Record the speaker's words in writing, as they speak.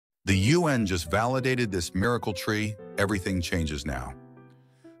The UN just validated this miracle tree. Everything changes now.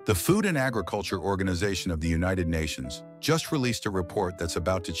 The Food and Agriculture Organization of the United Nations just released a report that's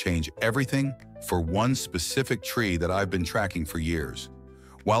about to change everything for one specific tree that I've been tracking for years.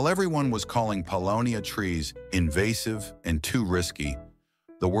 While everyone was calling Paulownia trees invasive and too risky,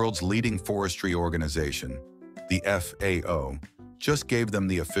 the world's leading forestry organization, the FAO, just gave them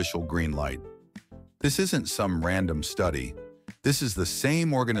the official green light. This isn't some random study. This is the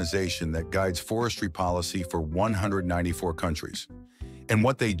same organization that guides forestry policy for 194 countries. And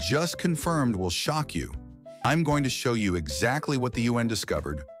what they just confirmed will shock you. I'm going to show you exactly what the UN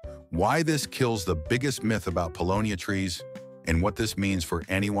discovered, why this kills the biggest myth about Paulownia trees, and what this means for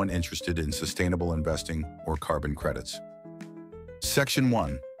anyone interested in sustainable investing or carbon credits. Section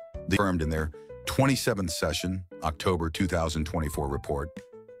 1. They confirmed in their 27th session, October 2024 report.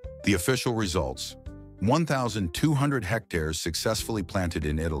 The official results: 1,200 hectares successfully planted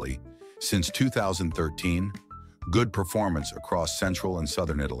in Italy since 2013, good performance across central and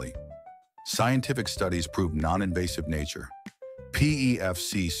southern Italy. Scientific studies prove non-invasive nature.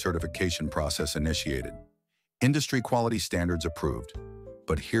 PEFC certification process initiated. Industry quality standards approved.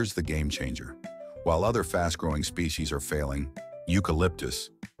 But here's the game changer. While other fast-growing species are failing, eucalyptus,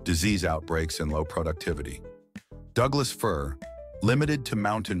 disease outbreaks and low productivity. Douglas fir, limited to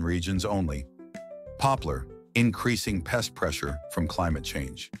mountain regions only. Poplar, increasing pest pressure from climate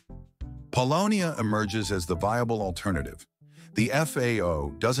change. Paulownia emerges as the viable alternative. The FAO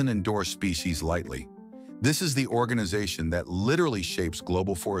doesn't endorse species lightly. This is the organization that literally shapes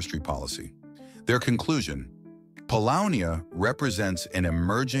global forestry policy. Their conclusion: Paulownia represents an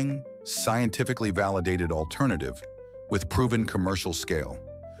emerging, scientifically validated alternative with proven commercial scale.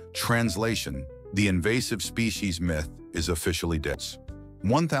 Translation: the invasive species myth is officially dead.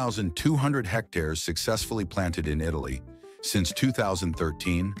 1,200 hectares successfully planted in Italy since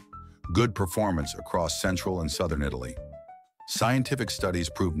 2013, good performance across central and southern Italy. Scientific studies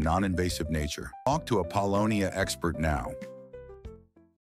prove non-invasive nature. Talk to a Paulownia expert now.